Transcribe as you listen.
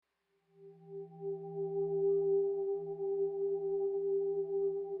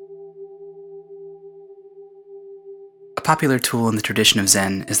popular tool in the tradition of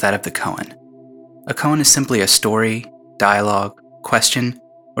Zen is that of the koan. A koan is simply a story, dialogue, question,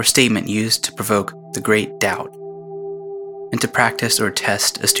 or statement used to provoke the great doubt, and to practice or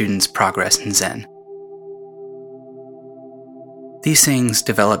test a student's progress in Zen. These sayings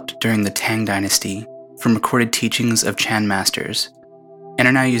developed during the Tang Dynasty from recorded teachings of Chan masters, and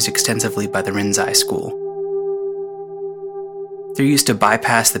are now used extensively by the Rinzai school. They're used to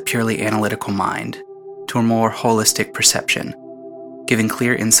bypass the purely analytical mind to a more holistic perception, giving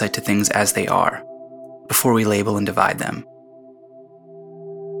clear insight to things as they are, before we label and divide them.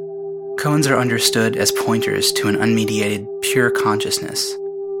 Koans are understood as pointers to an unmediated, pure consciousness,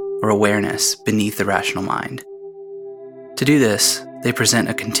 or awareness beneath the rational mind. To do this, they present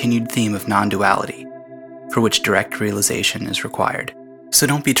a continued theme of non-duality, for which direct realization is required. So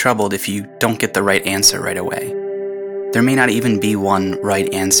don't be troubled if you don't get the right answer right away. There may not even be one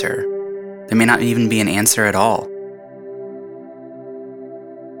right answer. There may not even be an answer at all.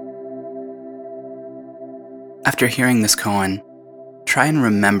 After hearing this koan, try and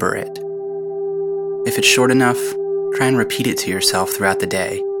remember it. If it's short enough, try and repeat it to yourself throughout the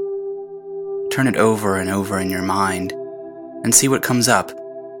day. Turn it over and over in your mind, and see what comes up.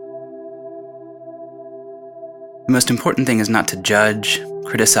 The most important thing is not to judge,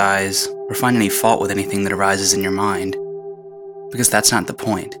 criticize, or find any fault with anything that arises in your mind, because that's not the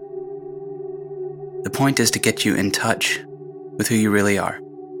point. The point is to get you in touch with who you really are.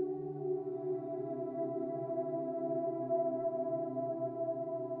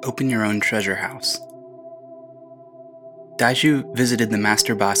 Open your own treasure house. Daiju visited the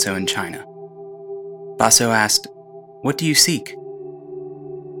master Baso in China. Baso asked, "What do you seek?"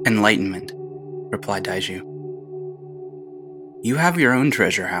 "Enlightenment," replied Daiju. "You have your own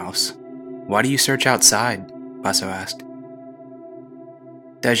treasure house. Why do you search outside?" Baso asked.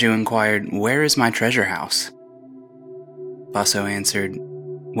 Daiju inquired, "Where is my treasure house?" Baso answered,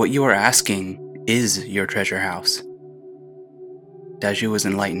 "What you are asking is your treasure house." Daiju was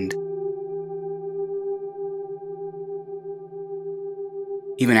enlightened.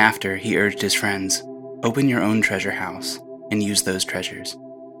 Even after, he urged his friends, "Open your own treasure house and use those treasures."